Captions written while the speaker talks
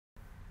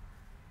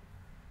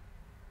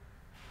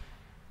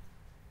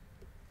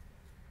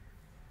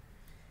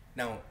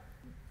Now,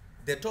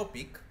 the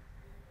topic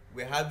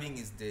we're having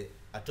is the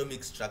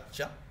atomic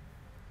structure,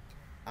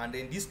 and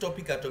in this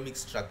topic, atomic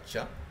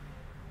structure,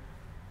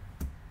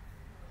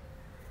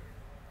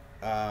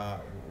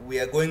 we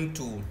are going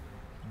to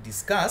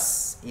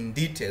discuss in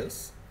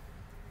details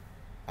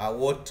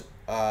what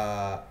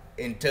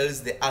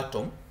entails the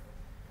atom.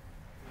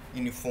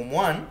 In Form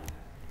 1,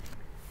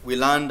 we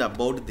learned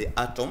about the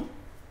atom,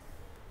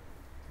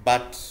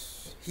 but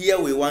here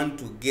we want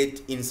to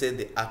get inside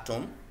the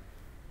atom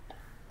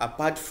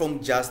apart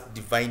from just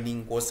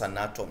defining what's an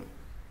atom.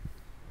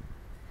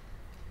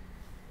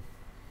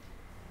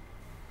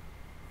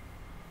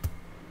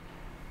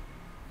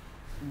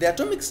 The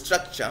atomic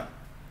structure,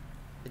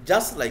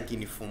 just like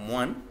in Form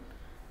 1,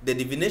 the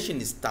definition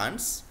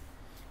stands: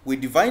 we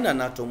define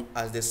an atom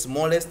as the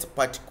smallest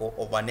particle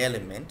of an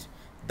element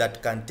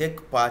that can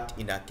take part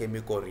in a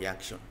chemical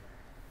reaction.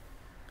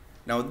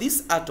 Now,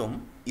 this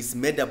atom is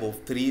made up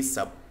of 3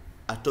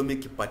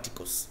 subatomic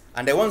particles,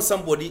 and I want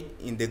somebody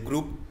in the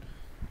group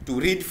to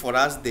read for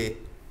us the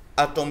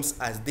atoms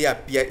as they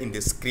appear in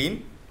the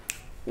screen.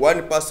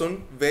 One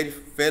person, very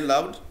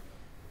loud.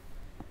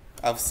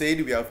 I've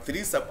said we have 3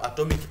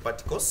 subatomic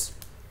particles,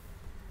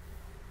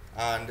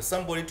 and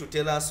somebody to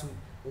tell us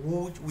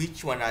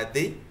which one are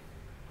they.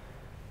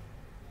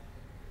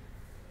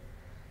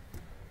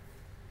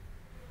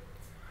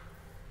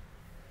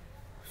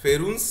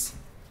 Feruns,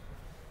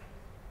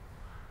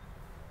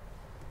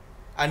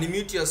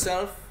 unmute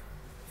yourself.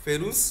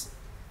 Feruns.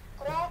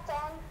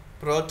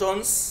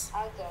 Protons.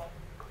 Okay.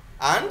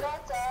 And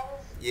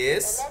Protons.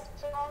 yes.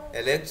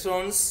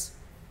 Electrons.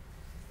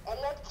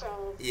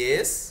 Electrons.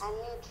 Yes. And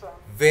neutrons.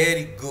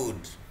 Very good.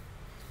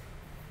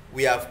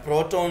 We have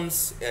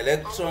protons,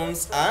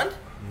 electrons, and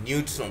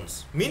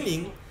neutrons,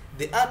 meaning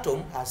the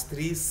atom has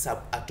 3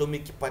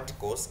 subatomic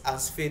particles.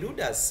 As Ferud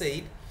has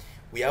said,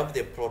 we have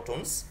the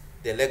protons,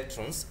 the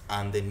electrons,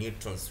 and the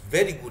neutrons.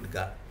 Very good,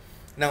 girl.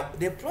 Now,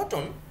 the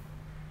proton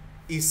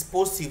is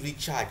positively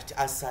charged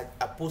as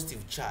a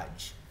positive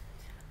charge,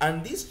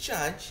 and this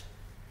charge,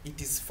 it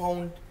is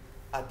found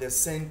at the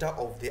center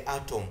of the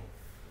atom,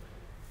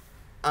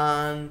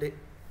 and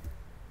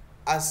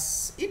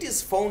as it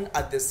is found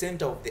at the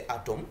center of the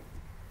atom,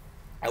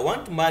 I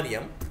want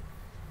Mariam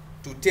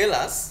to tell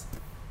us,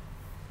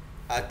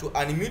 to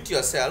unmute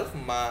yourself,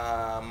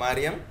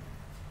 Mariam.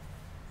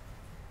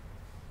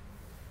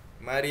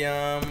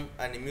 Mariam,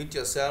 unmute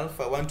yourself.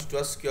 I want to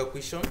ask you a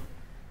question.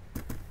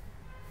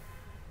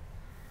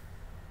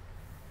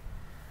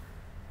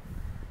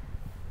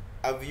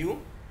 Have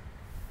you?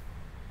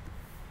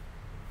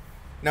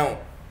 Now,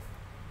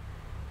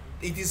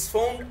 it is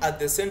found at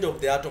the center of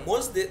the atom.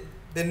 What's the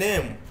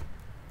name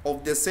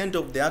of the center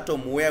of the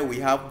atom where we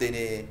have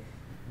the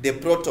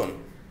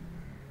proton?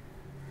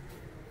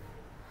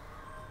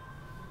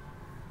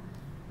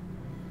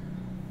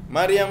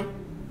 Mariam,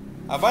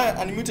 have I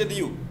unmuted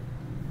you?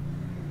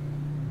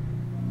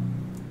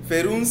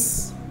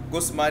 Feruns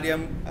goes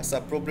Mariam has a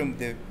problem with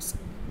the...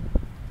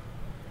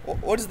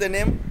 What is the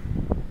name?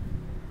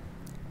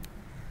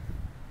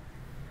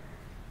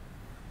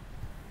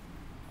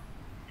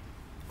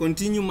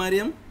 Continue,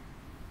 Mariam.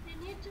 The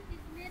neutron is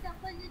made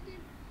of positively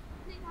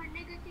or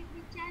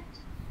negatively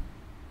charged.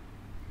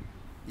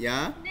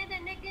 Yeah. Made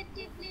a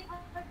negatively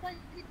or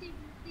positively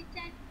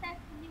charged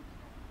neutron.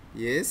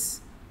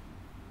 Yes.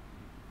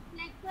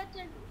 Like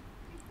proton,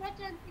 it is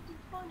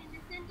found in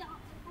the center of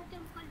the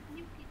atom called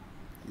nucleus.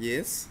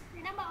 Yes.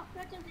 The number of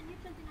protons and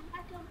neutrons in an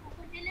atom of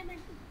an element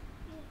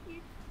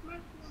is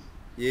maximum.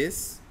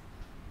 Yes.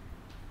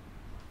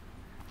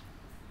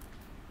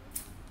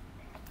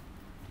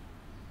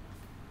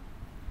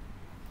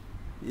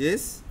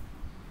 Yes.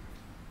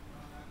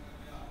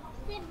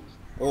 Finished.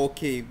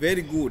 Okay,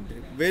 very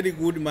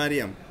good,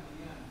 Mariam.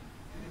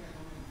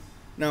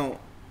 Now,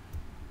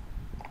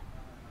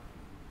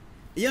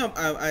 yeah,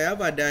 I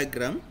have a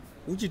diagram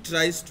which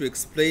tries to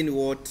explain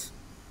what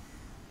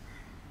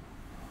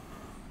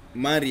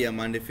Mariam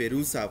and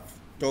Feruz have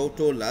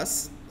told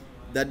us,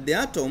 that the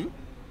atom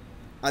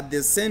at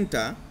the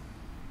center,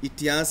 it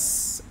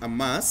has a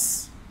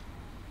mass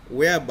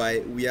whereby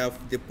we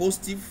have the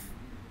positive,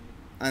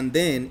 and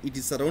then it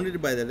is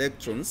surrounded by the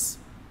electrons,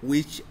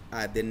 which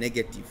are the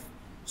negative.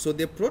 So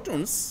the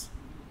protons,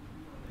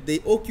 they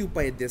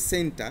occupy the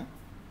center,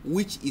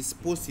 which is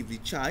positively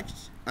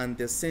charged, and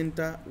the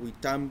center we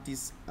term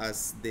this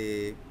as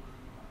the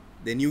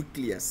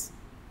nucleus.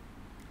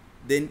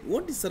 Then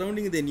what is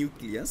surrounding the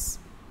nucleus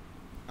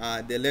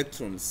are the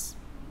electrons.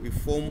 We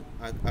form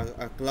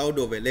a cloud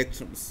of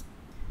electrons.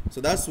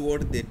 So that's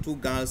what the 2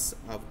 girls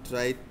have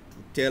tried to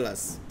tell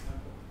us.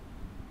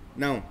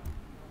 Now,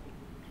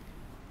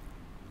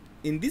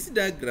 in this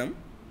diagram,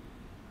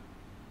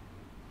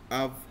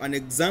 I have an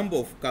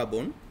example of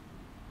carbon.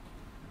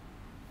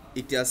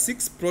 It has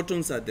 6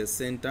 protons at the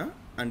center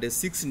and the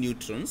 6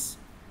 neutrons.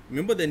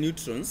 Remember, the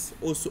neutrons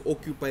also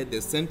occupy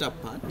the center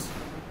part.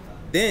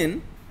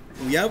 Then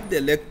we have the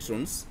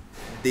electrons.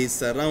 They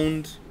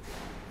surround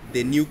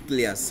the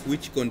nucleus,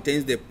 which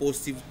contains the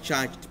positive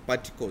charged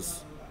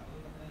particles.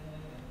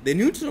 The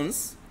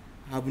neutrons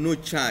have no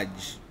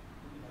charge,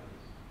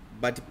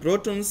 but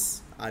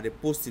protons are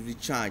positively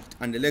charged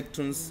and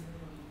electrons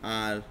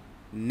are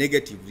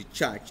negatively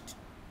charged.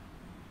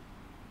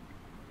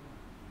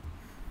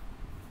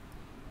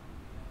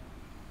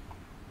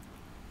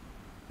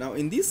 Now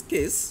in this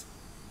case,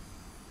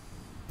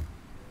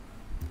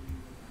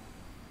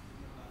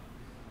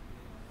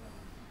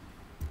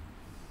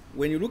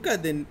 when you look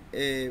at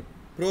the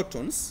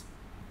protons,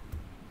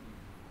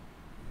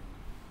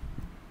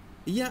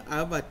 here I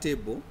have a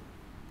table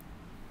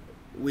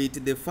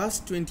with the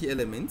first 20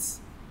 elements.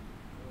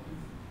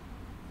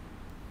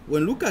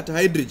 When you look at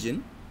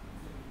hydrogen,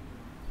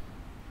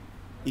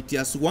 it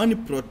has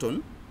 1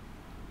 proton,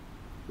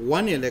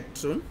 1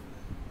 electron,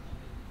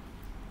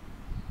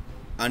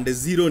 and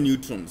 0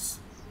 neutrons.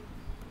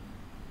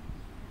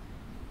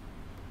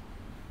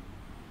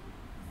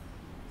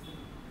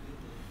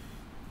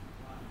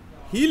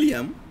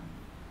 Helium,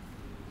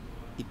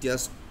 it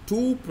has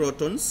 2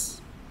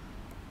 protons,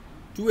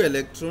 2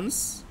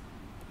 electrons,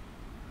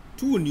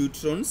 2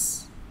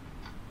 neutrons.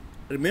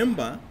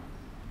 Remember,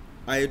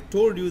 I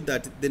told you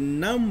that the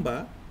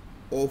number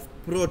of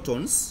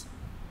protons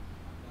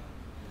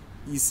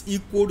is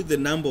equal to the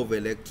number of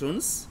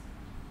electrons.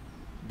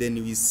 Then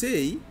we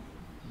say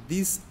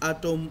this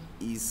atom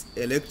is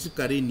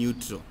electrically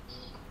neutral,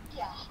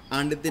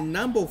 and the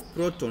number of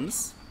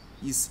protons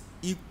is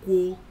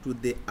equal to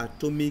the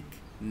atomic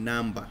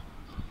number.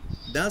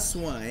 That's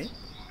why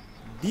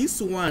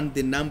this one,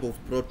 the number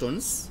of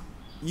protons,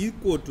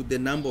 equal to the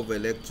number of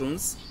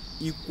electrons,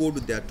 equal to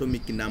the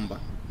atomic number.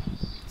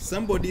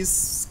 Somebody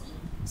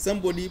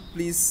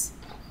please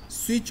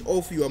switch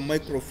off your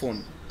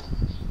microphone.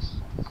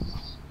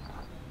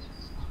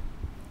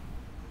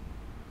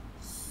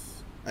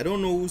 I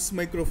don't know whose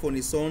microphone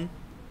is on.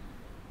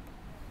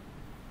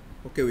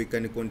 Okay, we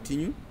can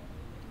continue.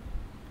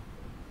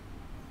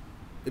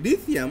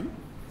 Lithium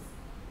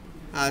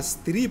has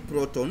 3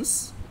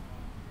 protons,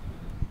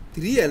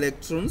 3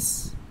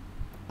 electrons,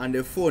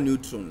 and 4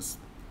 neutrons.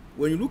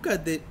 When you look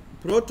at the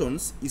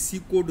protons, is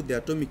equal to the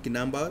atomic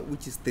number,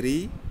 which is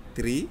 3,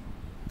 3.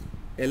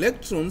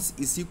 Electrons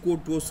is equal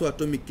to also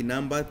atomic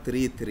number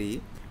 3,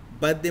 3.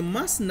 But the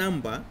mass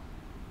number,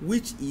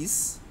 which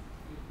is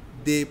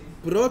the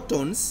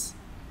protons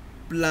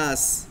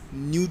plus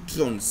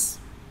neutrons,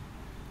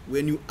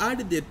 when you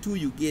add the two,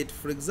 you get,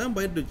 for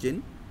example,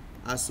 hydrogen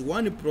has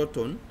 1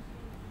 proton,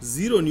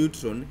 0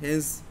 neutron,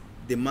 hence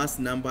the mass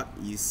number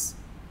is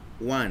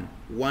 1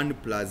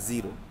 plus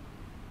 0.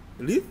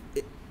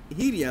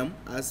 Helium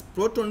has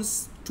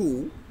protons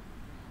 2,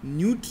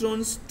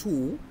 neutrons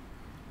 2,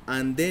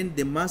 and then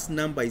the mass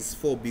number is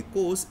 4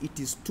 because it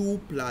is 2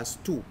 plus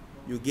 2,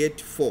 you get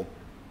 4.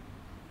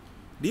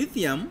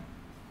 Lithium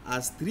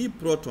has 3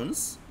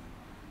 protons,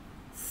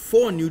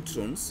 4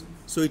 neutrons,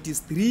 so it is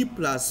 3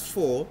 plus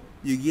 4,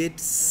 you get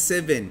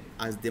 7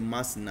 as the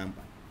mass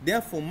number.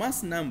 Therefore,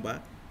 mass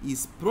number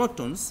is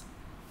protons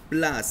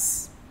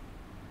plus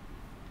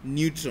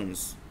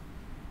neutrons.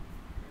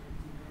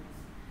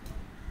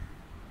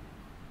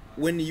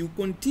 When you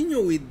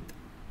continue with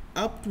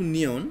up to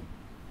neon,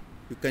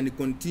 you can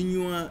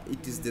continue,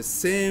 it is the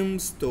same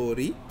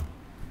story.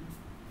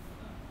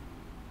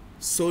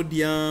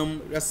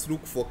 Sodium, let's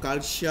look for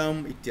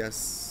calcium, it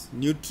has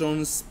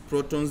neutrons,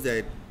 protons,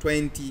 there are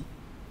 20,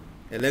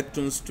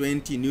 electrons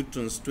 20,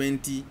 neutrons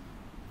 20,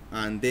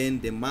 and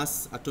then the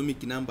mass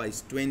atomic number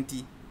is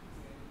 20,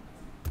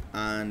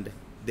 and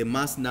the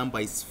mass number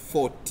is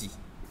 40.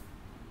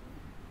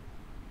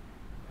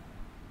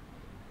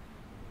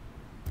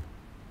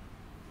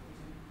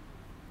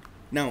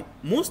 Now,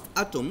 most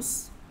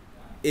atoms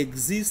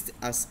exist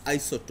as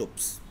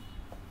isotopes.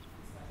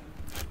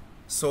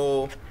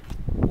 So,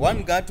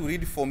 one guy to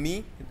read for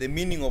me the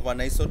meaning of an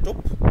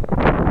isotope.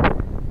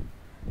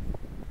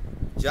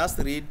 Just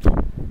read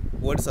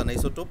what's an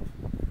isotope.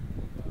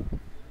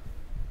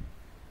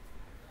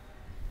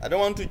 I don't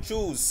want to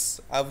choose.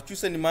 I've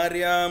chosen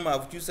Mariam,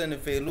 I've chosen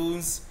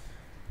Feluz,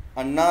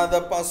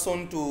 another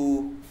person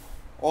to,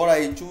 or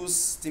I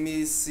choose, let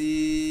me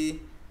see,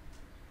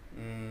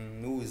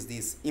 who is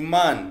this?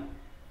 Iman,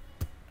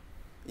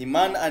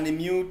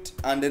 unmute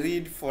and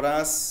read for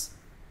us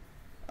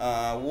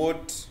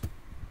what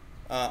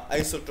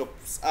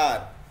isotopes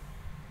are.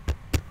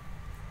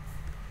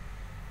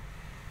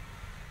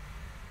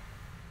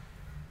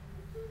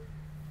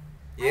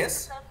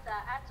 Yes? Isotopes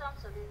are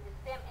atoms of the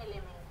same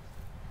element.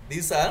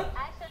 These are?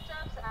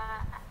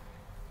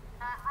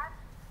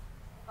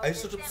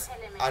 Isotopes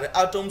are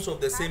atoms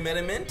of the same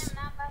element,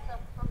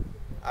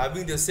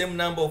 having the same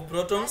number of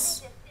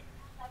protons,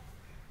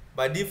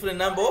 but different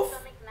number of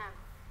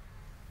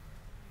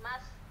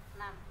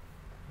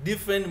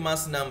different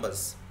mass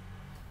numbers.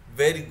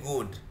 Very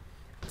good.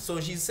 So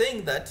she's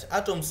saying that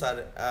atoms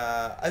are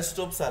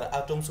isotopes are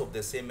atoms of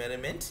the same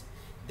element.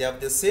 They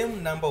have the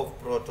same number of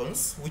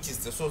protons, which is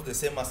the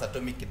same as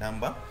atomic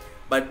number,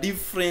 but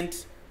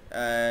different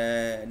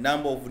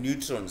number of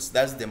neutrons.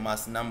 That's the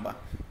mass number.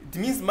 It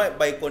means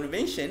by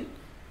convention,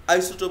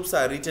 isotopes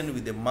are written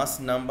with the mass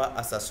number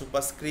as a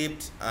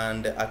superscript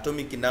and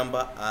atomic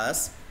number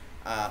as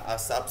a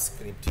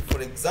subscript.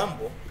 For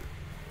example,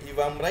 if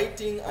I'm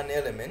writing an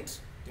element,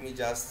 let me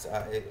just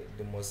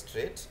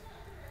demonstrate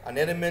an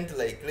element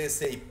like, let's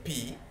say,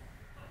 P.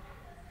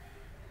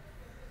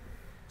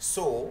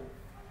 So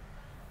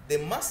the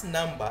mass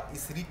number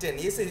is written,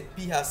 let's say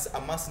P has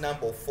a mass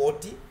number of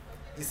 40,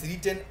 is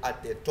written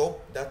at the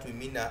top, that we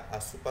mean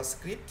a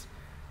superscript,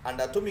 and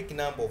atomic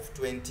number of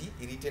 20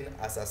 is written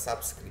as a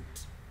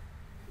subscript.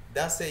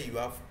 That's say you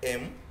have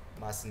M,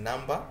 mass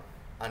number,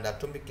 and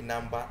atomic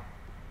number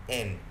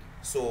N.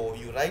 So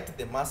you write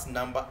the mass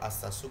number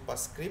as a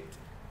superscript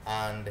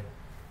and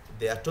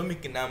the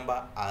atomic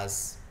number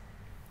as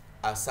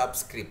a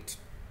subscript.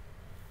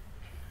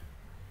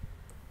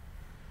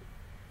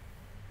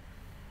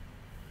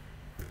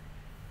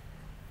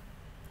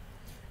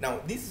 Now,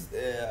 these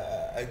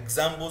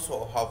examples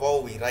of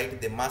how we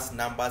write the mass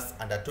numbers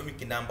and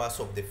atomic numbers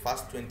of the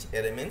first 20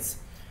 elements.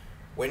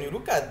 When you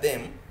look at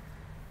them,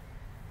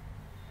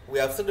 we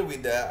have started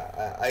with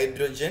the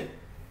hydrogen.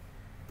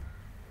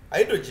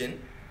 Hydrogen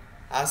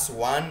has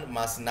 1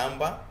 mass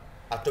number,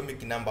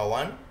 atomic number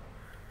 1.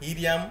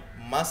 Helium,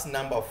 mass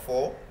number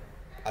 4,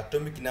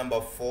 atomic number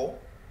 4.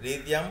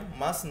 Lithium,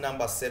 mass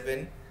number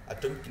 7,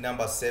 atomic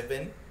number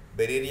 7.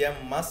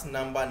 Beryllium, mass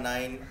number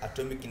 9,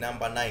 atomic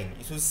number 9.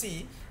 You should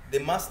see the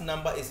mass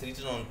number is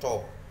written on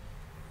top.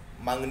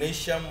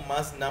 Magnesium,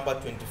 mass number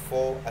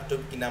 24,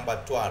 atomic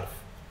number 12.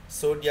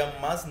 Sodium,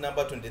 mass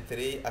number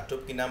 23,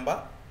 atomic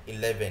number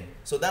 11.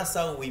 So that's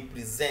how we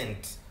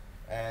present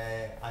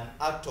an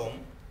atom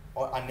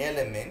or an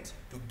element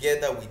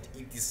together with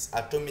its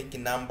atomic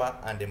number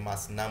and the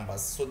mass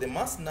numbers. So the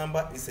mass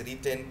number is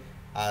written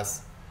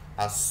as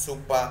a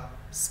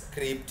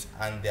superscript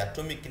and the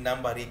atomic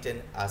number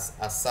written as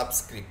a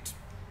subscript.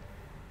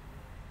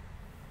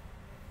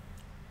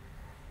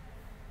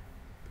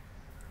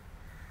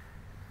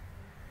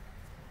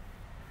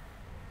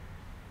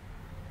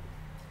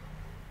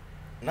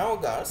 Now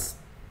guys,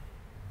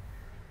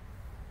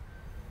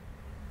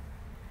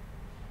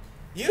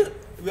 here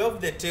we have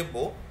the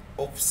table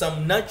of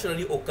some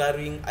naturally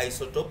occurring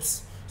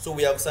isotopes. So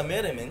we have some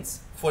elements.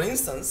 For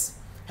instance,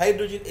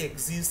 hydrogen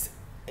exists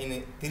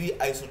in 3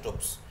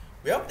 isotopes.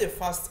 We have the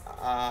first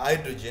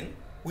hydrogen,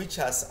 which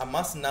has a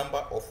mass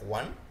number of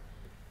 1.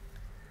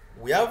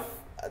 We have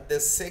the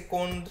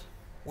second,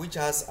 which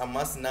has a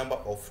mass number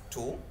of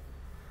 2.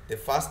 The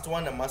first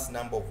one a mass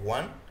number of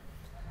 1.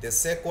 The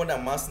second a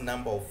mass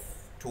number of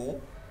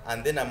 2,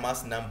 and then a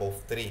mass number of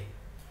 3.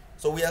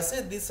 So we have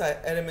said these are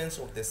elements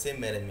of the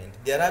same element.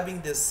 They are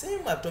having the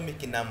same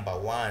atomic number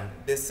 1,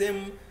 the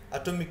same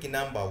atomic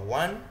number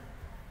 1,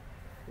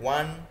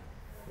 1,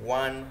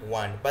 1,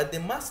 1. But the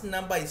mass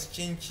number is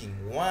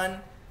changing 1,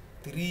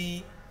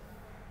 3,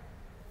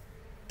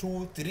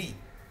 2, 3.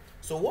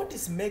 So what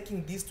is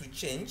making this to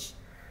change?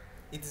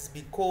 It is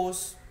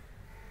because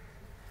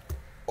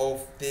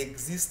of the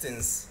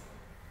existence.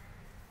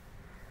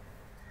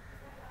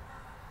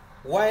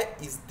 Why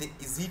is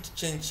it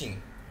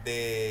changing?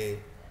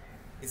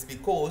 It's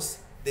because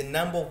the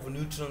number of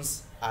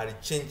neutrons are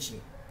changing.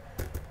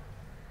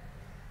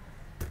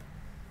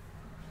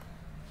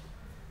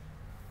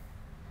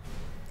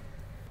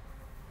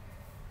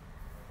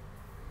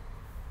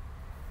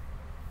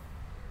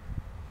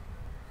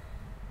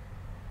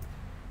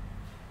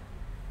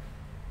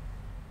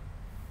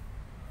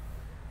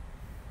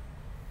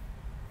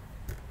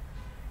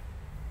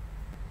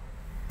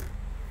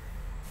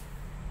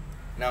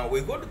 Now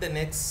we go to the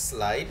next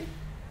slide.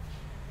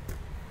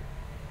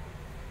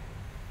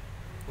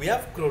 We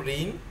have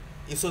chlorine.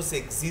 It also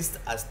exists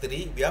as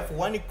 3. We have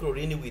one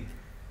chlorine with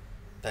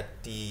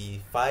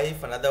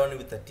 35, another one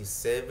with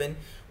 37.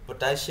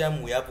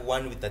 Potassium, we have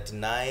one with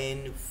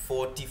 39,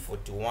 40,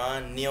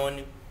 41.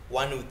 Neon,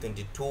 one with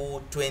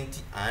 22,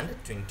 20, and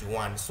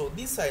 21. So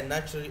these are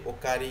naturally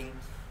occurring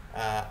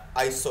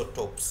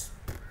isotopes.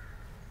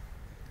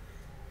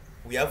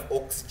 We have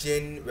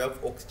oxygen,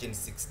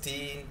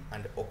 16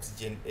 and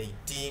oxygen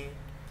 18,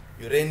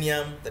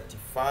 uranium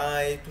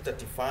 35,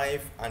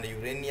 235, and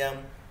uranium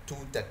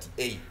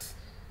 238.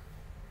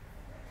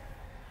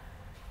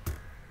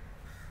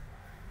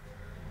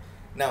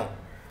 Now,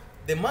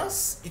 the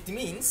mass, it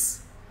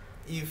means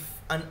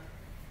if an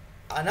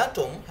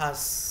atom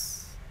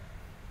has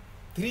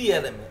 3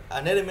 elements,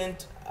 an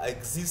element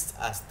exists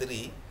as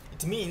 3,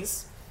 it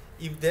means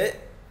if the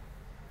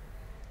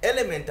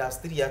element has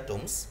 3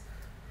 atoms,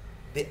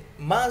 the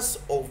mass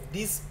of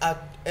this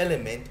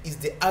element is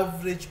the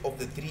average of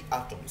the 3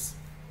 atoms.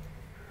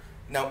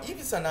 Now, if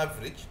it's an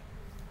average,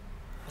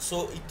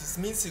 so it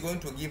means it's going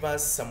to give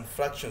us some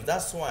fractions.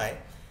 That's why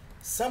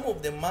some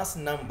of the mass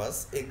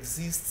numbers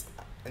exist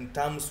in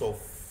terms of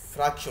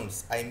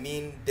fractions, I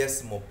mean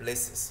decimal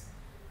places.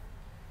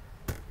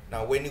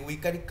 Now, when we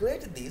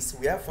calculate this,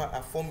 we have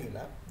a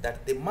formula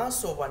that the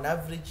mass of an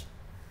average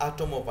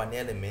atom of an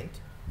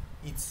element,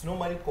 it's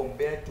normally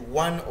compared to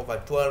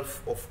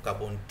 1/12 of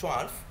carbon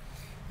 12.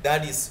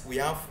 That is, we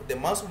have the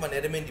mass of an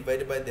element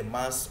divided by the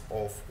mass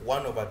of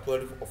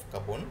 1/12 of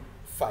carbon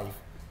 5.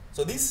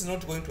 So this is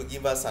not going to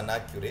give us an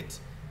accurate,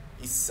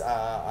 it's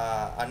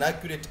an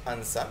accurate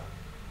answer.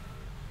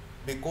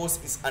 because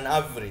it's an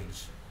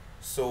average.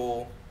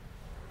 So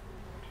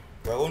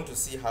we're going to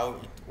see how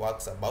it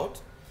works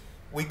about.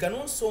 We can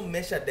also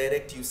measure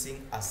direct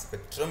using a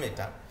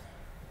spectrometer,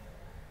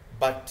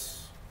 but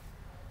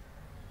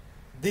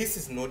this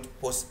is not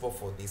possible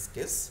for this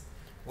case.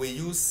 We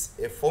use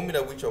a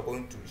formula which we're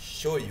going to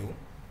show you.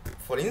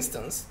 For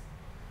instance,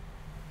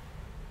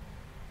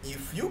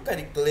 if you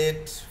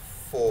calculate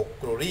for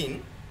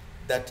chlorine,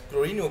 that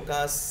chlorine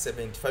occurs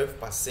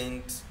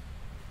 75%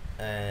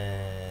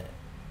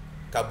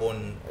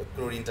 carbon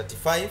chlorine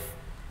 35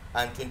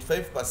 and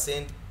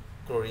 25%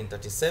 chlorine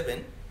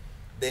 37,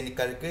 then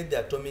calculate the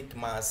atomic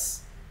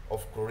mass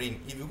of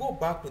chlorine. If you go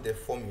back to the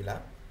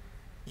formula,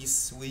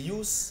 we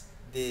use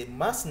the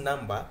mass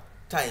number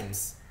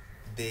times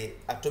the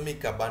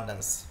atomic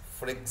abundance.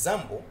 For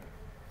example,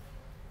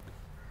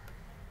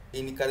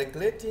 in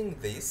calculating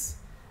this,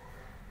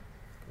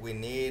 we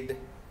need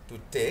to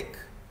take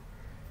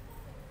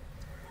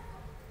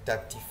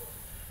 30.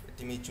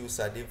 Let me choose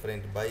a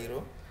different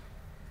biro.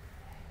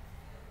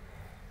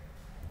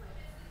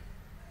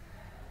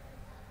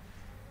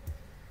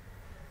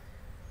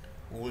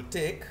 We will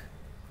take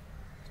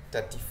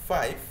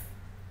 35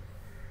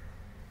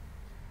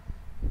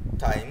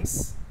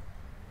 times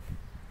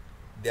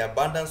the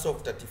abundance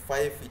of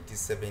 35, it is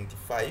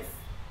 75.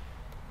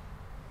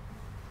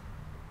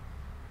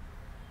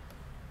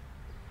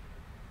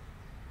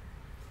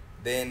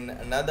 Then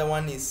another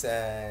one is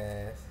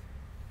it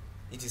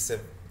is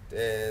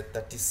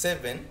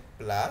 37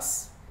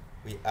 plus,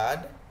 we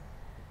add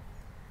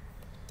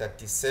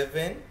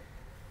 37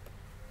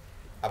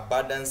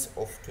 abundance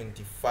of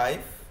 25,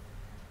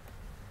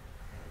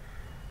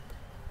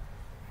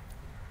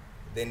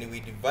 then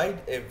we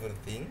divide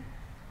everything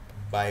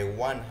by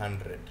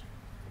 100.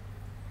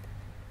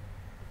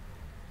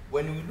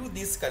 When we do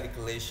this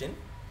calculation,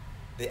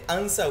 the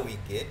answer we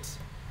get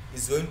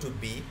is going to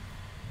be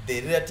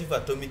the relative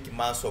atomic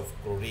mass of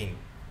chlorine.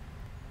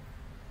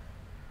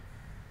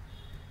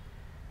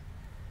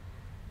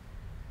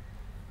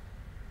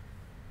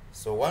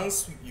 So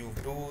once you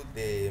do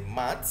the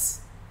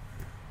maths,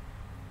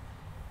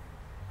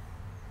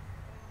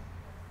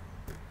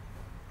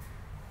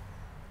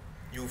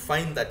 you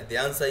find that the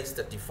answer is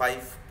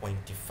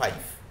 35.5.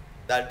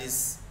 That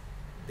is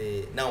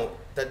now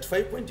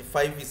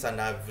 35.5 is an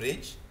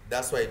average.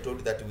 That's why I told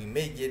you that we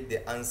may get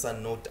the answer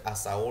not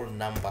as a whole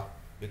number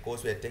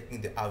because we are taking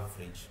the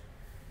average.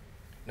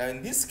 Now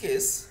in this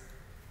case,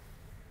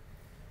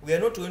 we are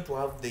not going to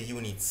have the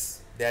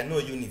units. There are no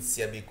units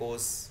here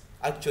because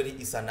actually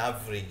it's an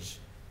average.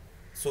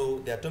 So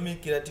the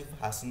atomic relative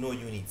has no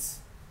units.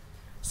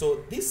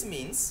 So this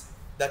means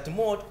that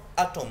more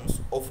atoms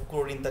of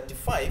chlorine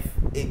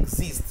 35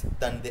 exist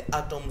than the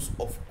atoms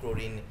of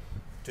chlorine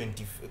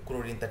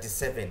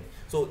 37.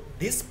 So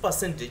this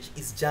percentage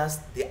is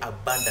just the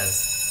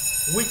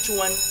abundance. Which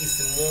one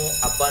is more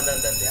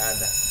abundant than the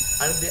other?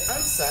 And the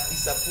answer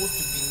is supposed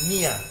to be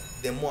near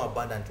the more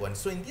abundant one.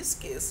 So in this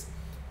case,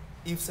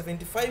 if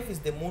 75 is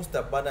the most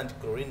abundant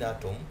chlorine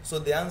atom, so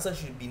the answer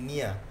should be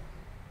near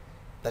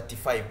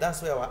 35.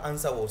 That's why our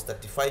answer was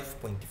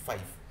 35.5.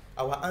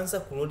 Our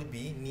answer could not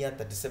be near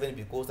 37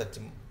 because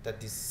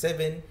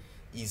 37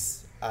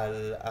 is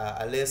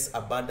a less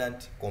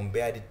abundant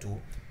compared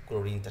to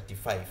chlorine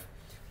 35.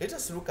 Let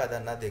us look at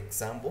another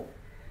example.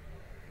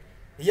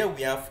 Here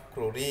we have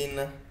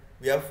chlorine,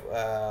 we have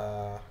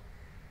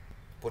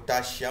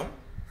potassium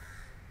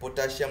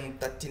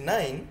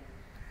 39,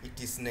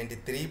 it is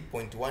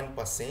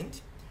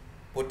 93.1%,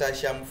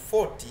 potassium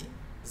 40,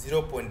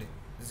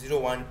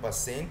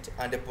 0.01%,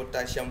 and the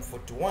potassium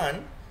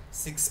 41,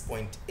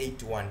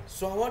 6.81.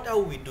 So how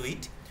we do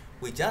it?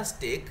 We just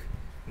take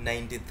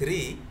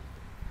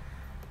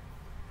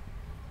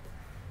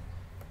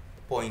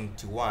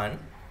 93.1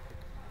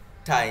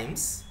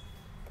 times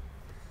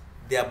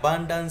the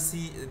abundance,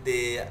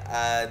 the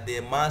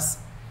mass,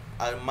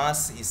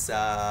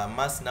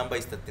 mass number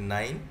is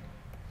 39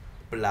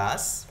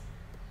 plus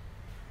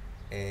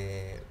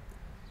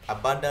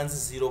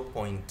abundance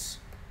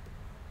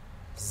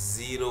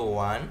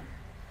 0.01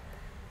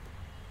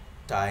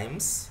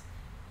 times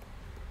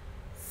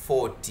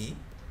 40,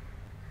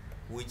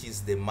 which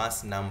is the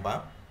mass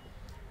number,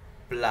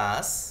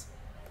 plus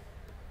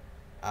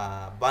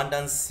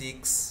abundance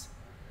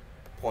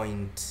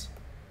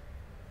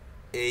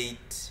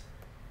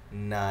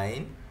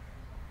 6.89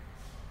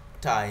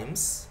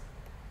 times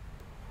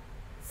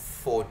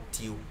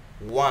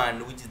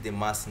 41, which is the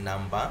mass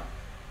number,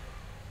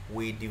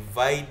 we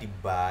divide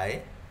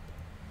by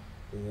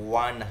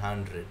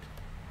 100.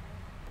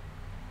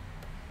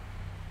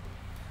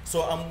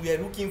 So we are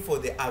looking for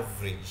the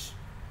average.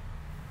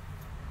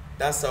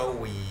 That's how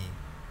we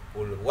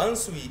will,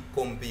 once we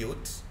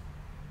compute,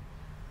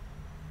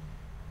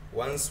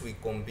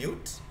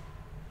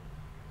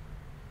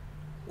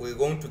 we're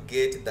going to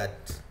get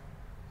that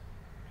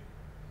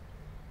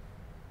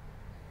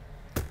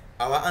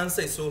our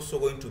answer is also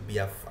going to be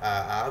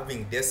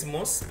having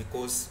decimals,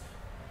 because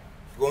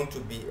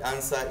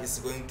answer is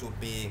going to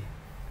be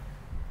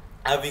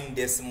having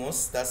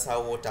decimals. That's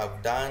how what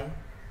I've done.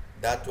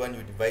 that one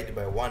you divide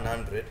by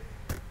 100,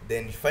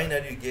 then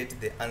finally you get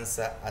the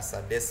answer as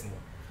a decimal.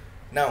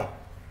 Now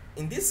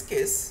in this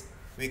case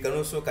we can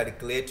also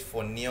calculate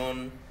for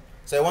neon.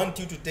 So I want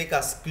you to take a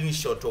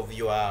screenshot of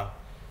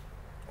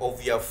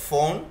your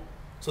phone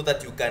so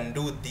that you can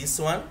do this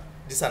one.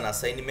 This is an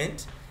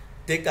assignment.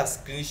 Take a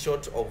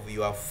screenshot of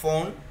your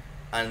phone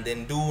and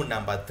then do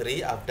number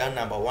 3. I've done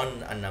number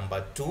 1 and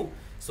number 2.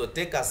 So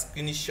take a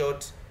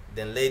screenshot,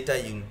 then later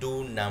you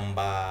do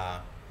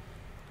number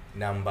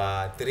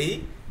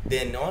 3.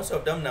 Then once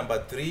you've done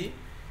number 3,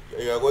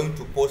 you are going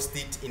to post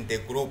it in the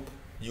group.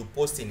 You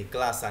post in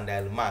class and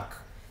I'll mark.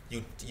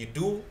 You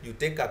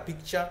take a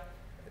picture,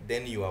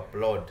 then you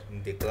upload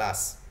in the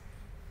class.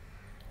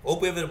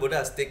 Hope everybody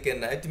has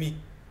taken. Let me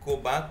go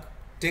back,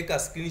 take a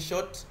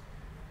screenshot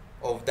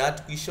of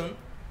that question,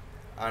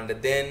 and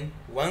then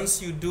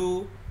once you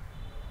do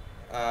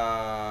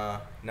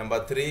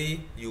number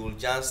 3, you will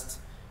just,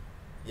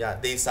 there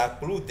is a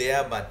clue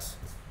there, but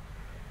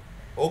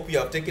hope you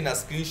have taken a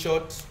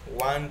screenshot.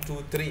 1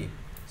 2 3,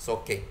 it's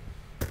okay.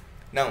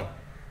 Now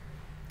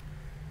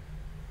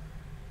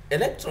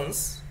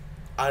electrons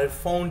are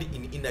found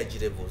in energy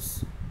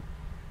levels,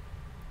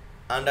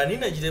 and an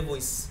energy level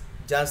is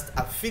just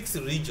a fixed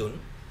region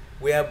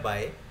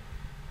whereby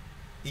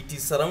it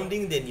is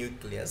surrounding the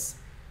nucleus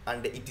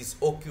and it is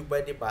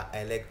occupied by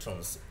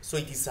electrons. So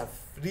it is a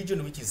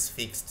region which is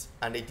fixed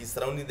and it is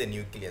surrounding the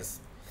nucleus.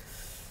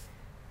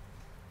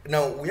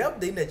 Now we have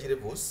the energy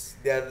levels.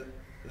 They are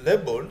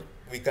labeled.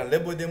 We can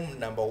label them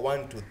number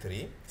 1 2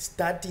 3,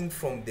 starting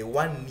from the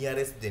one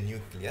nearest the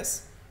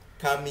nucleus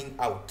coming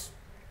out.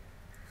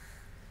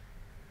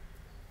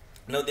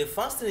 Now the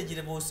first energy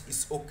level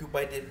is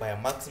occupied by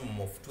a maximum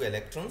of 2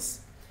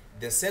 electrons.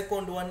 The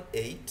second one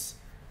 8,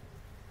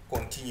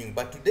 continuing.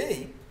 But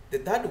today the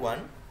third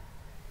one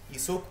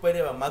is occupied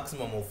by a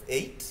maximum of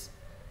 8,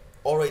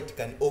 or it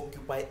can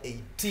occupy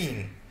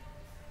 18.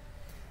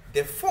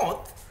 The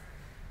fourth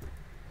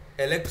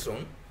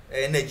electron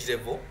energy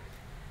level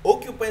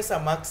occupies a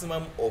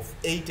maximum of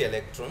 8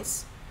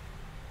 electrons.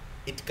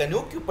 It can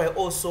occupy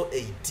also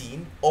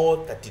 18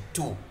 or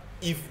 32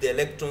 if the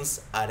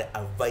electrons are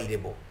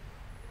available.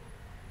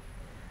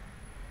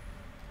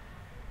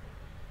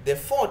 The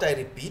fourth, I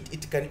repeat,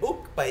 it can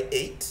occupy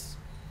 8,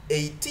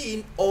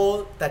 18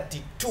 or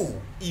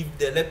 32 if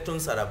the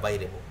electrons are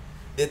available.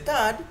 The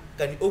third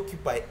can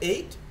occupy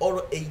 8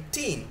 or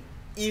 18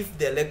 if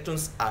the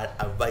electrons are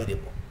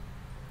available.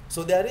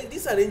 So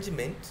this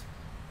arrangement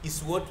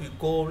is what we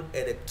call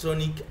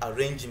electronic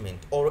arrangement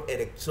or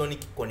electronic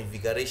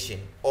configuration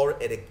or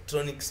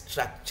electronic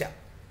structure.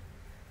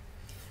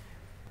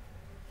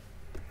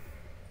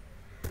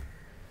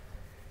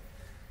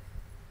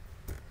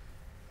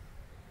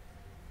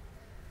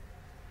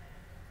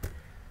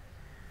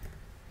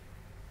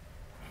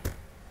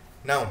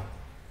 Now,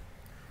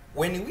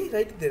 when we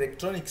write the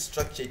electronic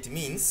structure, it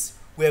means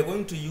we are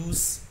going to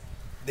use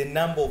the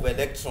number of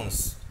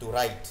electrons to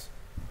write.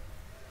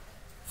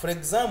 For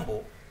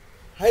example,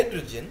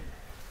 hydrogen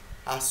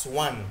has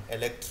 1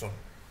 electron.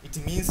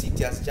 It means it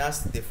has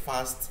just the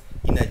first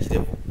energy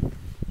level.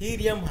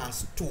 Helium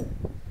has 2.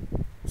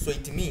 So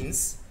it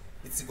means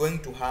it's going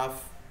to have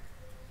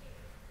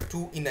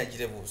 2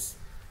 energy levels.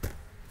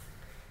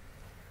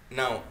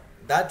 Now,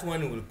 that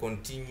one will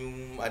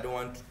continue. I don't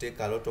want to take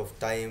a lot of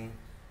time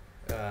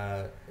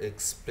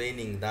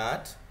explaining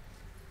that.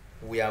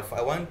 We have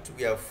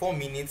 4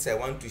 minutes. I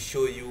want to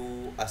show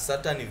you a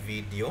certain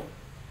video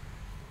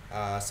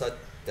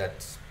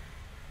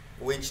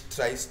which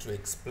tries to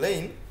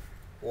explain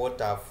what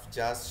I've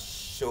just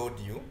showed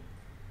you.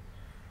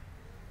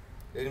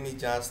 Let me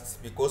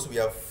just, because we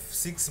have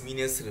 6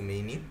 minutes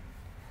remaining,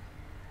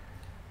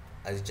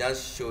 I'll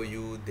just show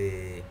you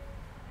the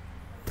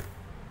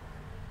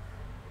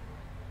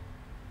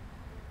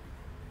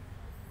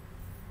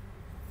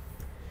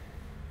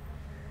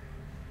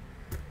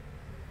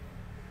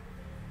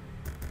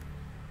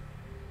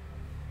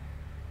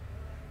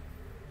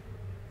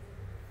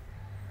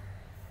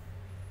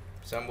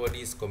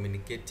somebody is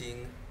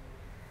communicating.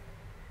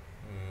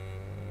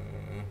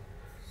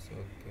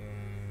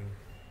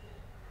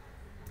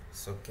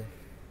 It's okay.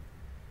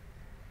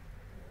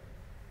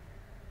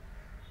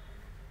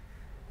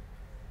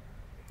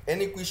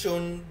 Any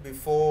question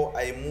before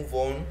I move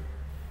on?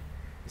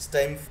 It's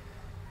time.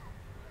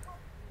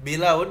 Be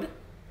loud.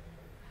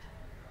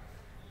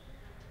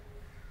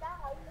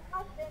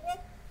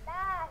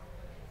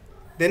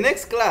 The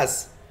next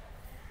class.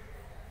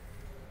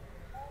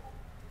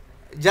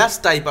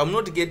 Just type. I'm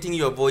not getting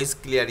your voice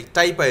clearly.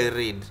 Type, I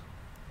read.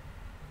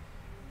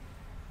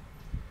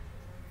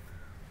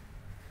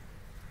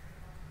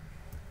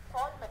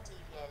 All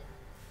material.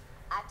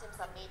 Atoms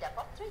are made up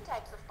of 3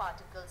 types of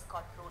particles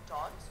called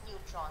protons,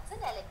 neutrons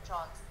and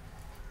electrons.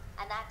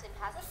 An atom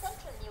has a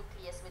central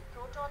nucleus with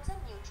protons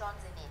and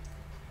neutrons in it.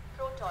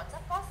 Protons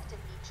are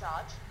positively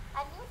charged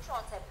and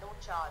neutrons have no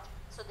charge,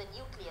 so the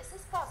nucleus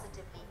is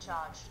positively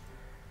charged.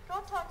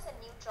 Protons and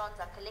neutrons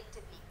are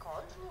collectively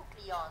called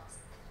nucleons.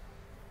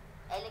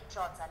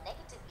 Electrons are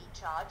negatively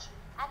charged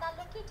and are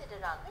located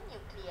around the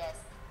nucleus.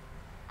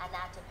 An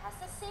atom has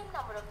the same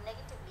number of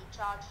negatively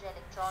charged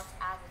electrons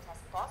as it has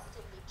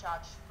positively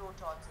charged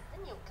protons in the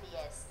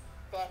nucleus.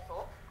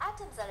 Therefore,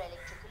 atoms are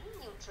electrically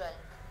neutral.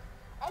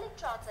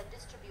 Electrons are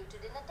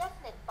distributed in a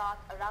definite path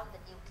around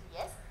the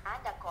nucleus and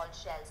are called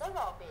shells or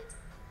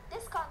orbits.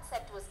 This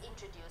concept was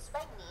introduced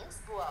by Niels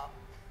Bohr.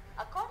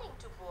 According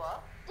to Bohr,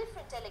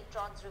 different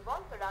electrons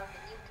revolve around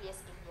the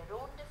nucleus in their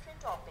own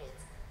different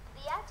orbits.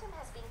 The atom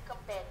has been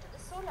compared to the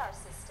solar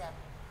system.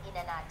 In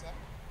an atom,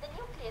 the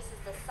nucleus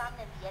is the sun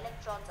and the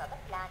electrons are the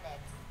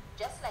planets.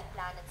 Just like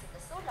planets in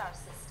the solar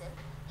system,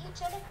 each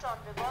electron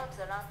revolves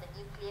around the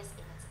nucleus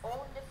in its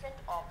own different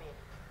orbit.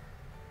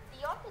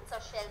 The orbits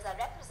or shells are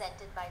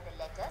represented by the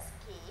letters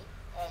K,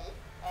 L,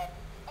 M,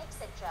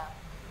 etc.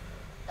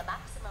 The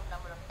maximum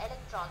number of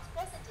electrons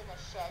present in a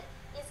shell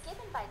is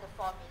given by the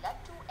formula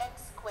 2n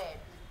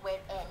squared, where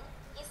n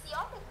is the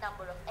orbit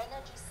number of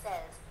energy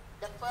cells.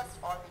 The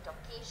first orbit of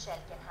K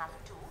shell can have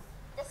 2,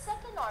 the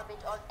second orbit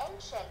or N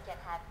shell can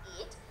have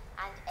 8,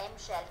 and M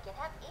shell can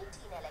have 18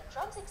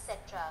 electrons,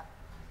 etc.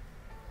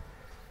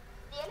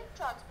 The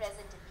electrons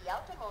present in the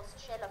outermost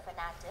shell of an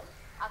atom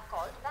are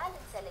called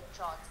valence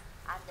electrons,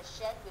 and the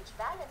shell which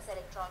valence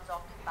electrons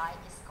occupy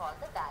is called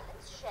the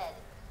valence shell.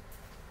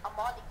 A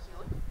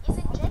molecule is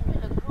in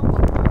general a group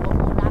of 2 or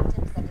more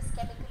atoms that is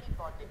chemically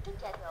bonded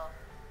together.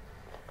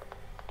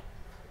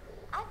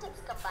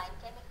 Atoms combine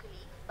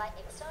chemically by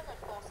external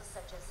forces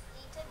such as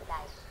heat and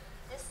light.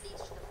 This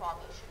leads to the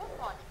formation of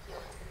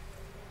molecules.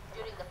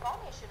 During the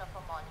formation of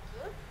a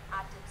molecule,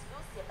 atoms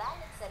lose their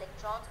valence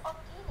electrons or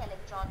gain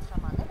electrons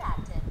from other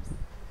atoms.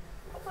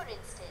 For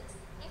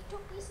instance, if 2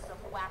 pieces of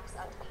wax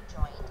are to be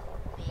joined,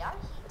 they are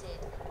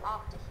heated.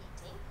 After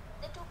heating,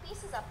 the 2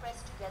 pieces are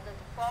pressed together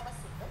to form a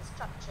single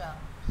structure.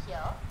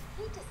 Here,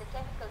 heat is the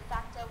chemical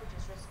factor which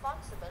is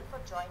responsible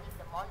for joining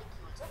the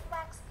molecules of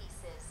wax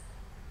pieces.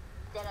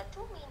 There are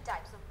 2 main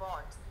types of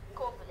bonds,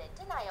 covalent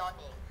and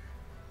ionic.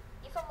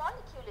 If a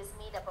molecule is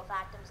made up of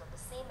atoms of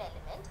the same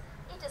element,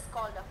 it is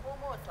called a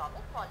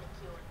homoatomic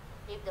molecule.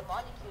 If the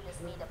molecule is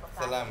made up of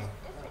atoms of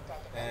different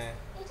elements,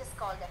 it is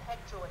called a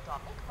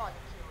heteroatomic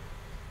molecule.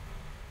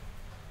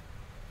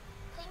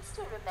 Things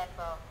to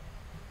remember.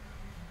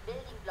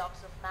 Building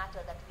blocks of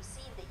matter that we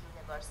see in the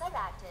universe are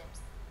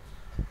atoms.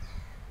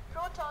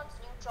 Protons,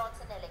 neutrons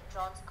and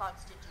electrons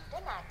constitute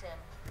an atom.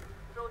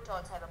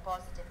 Protons have a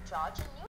positive charge and